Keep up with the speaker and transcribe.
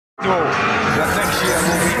that next year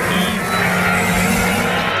will be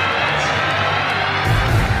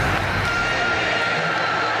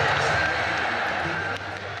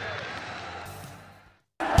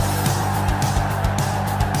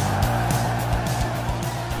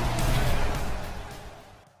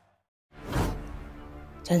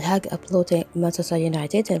Ten Hag uploading Manchester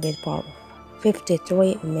United with for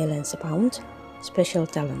 £53 million. Special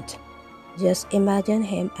talent. Just imagine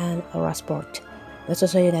him and Rashford.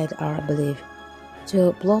 Manchester United are, I believe,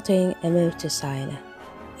 to plotting a move to sign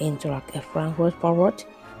Interact a Frankfurt forward.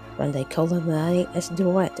 When they call him money as the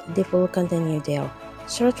red, they will continue their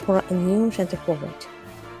search for a new centre forward.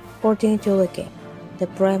 According to leagua, the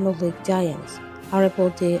Premier League giants are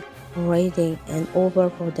reportedly raiding an offer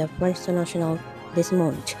for the French national this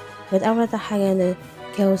month, with Erik Ten Hag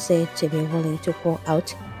and said to be willing to pour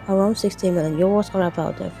out around €60 million or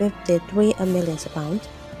about £53 million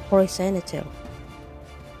for a senator.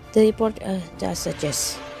 The report does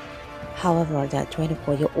suggest, however, that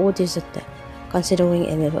 24-year-old is considering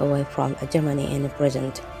a move away from Germany in the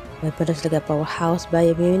present, with Bundesliga powerhouse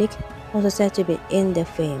Bayern Munich also said to be in the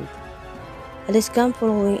frame. This comes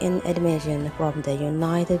following an admission from the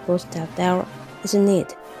United Post that there is a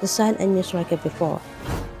need to sign a new striker before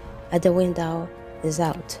the window is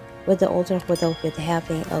out, with the older with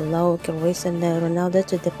having a low Cristiano Ronaldo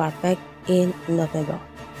to depart back in November.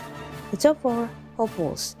 The top four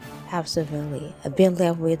hopefuls have severely been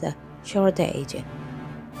left with a shortage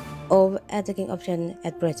of attacking options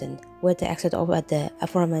at present, with the exit of the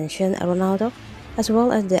aforementioned Ronaldo, as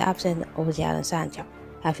well as the absence of Jadon Sancho,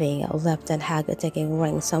 having left Ten Hag attacking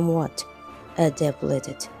ranks somewhat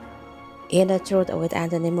depleted. In the truth, with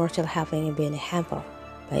Anthony Martial having been hampered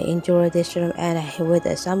by injury this term and with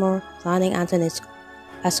the summer signing Anthony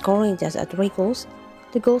scoring just 3 goals,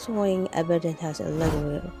 the goal-scoring burden has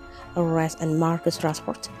led rest and Marcus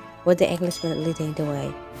Rashford, with the Englishman leading the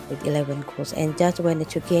way with 11 goals in just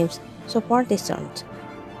 22 games so far this term.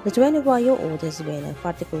 The 21-year-old has been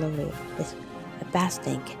particularly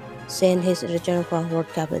fascinating since his return from World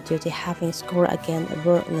Cup duty, having scored against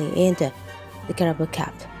Burnley in the Carabao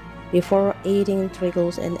Cup, before adding 3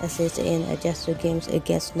 goals and assists in just 2 games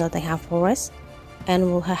against Nottingham Forest and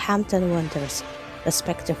Wolverhampton Wanderers,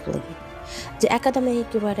 respectively. The academic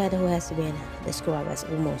graduate who has been described as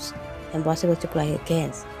almost impossible to play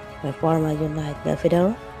against by former United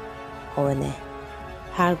midfielder Owen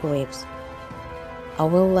Hargreaves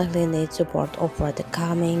will likely need support over the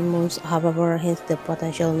coming months, however, hence the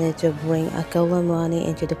potential need to bring a money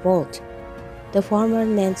into the fold. The former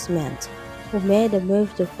Nanceman, who made the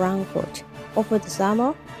move to Frankfurt over the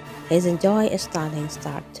summer, has enjoyed a stunning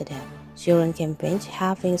start to the Turin campaign,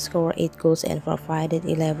 having scored 8 goals and provided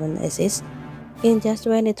 11 assists in just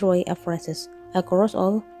 23 appearances across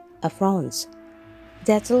all of France.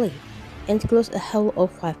 That league includes a haul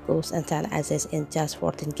of 5 goals and 10 assists in just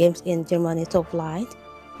 14 games in Germany's top flight,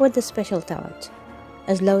 with the special talent,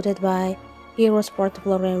 as lauded by Eurosport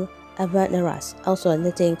Florian Abad-Neras, also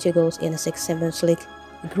netting 2 goals in the 6 Champions League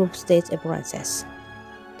group stage appearances.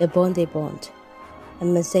 The Bondi Bond, a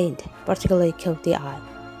Mazinde particularly caught the eye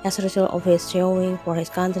as a result of his showing for his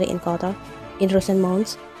country in Qatar in recent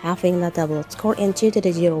months, having notable score in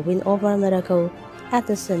 2-0 win over Morocco at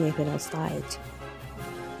the semi-final stage.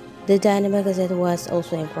 The Dynamo Gazette was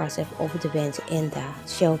also impressive over the bench in the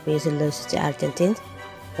showpiece loss to Argentina,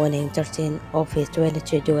 winning 13 of his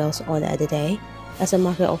 22 duels on the day as a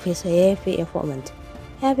marker of his AFC informant,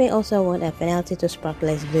 having also won a penalty to spark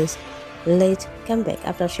Leslie's late comeback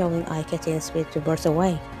after showing eye-catching speed to burst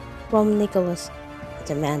away from Nicolas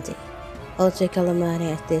Otamendi. Also,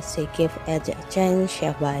 Calamani did see give a chance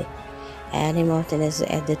shaved by Andy Martinez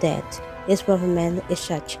at the death. His performance in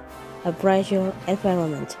such a pressure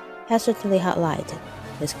environment has certainly highlighted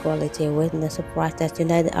his quality, with no surprise that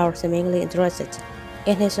United are seemingly interested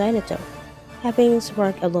in his senator, having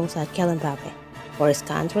worked alongside Kylian Mbappe for his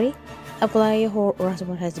country, a player who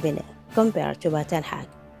Rashford has been compared to by Ten Hag.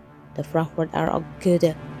 The Frankfurt are a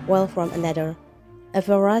good well from another, a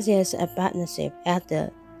ferocious partnership at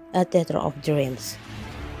the Theatre of Dreams.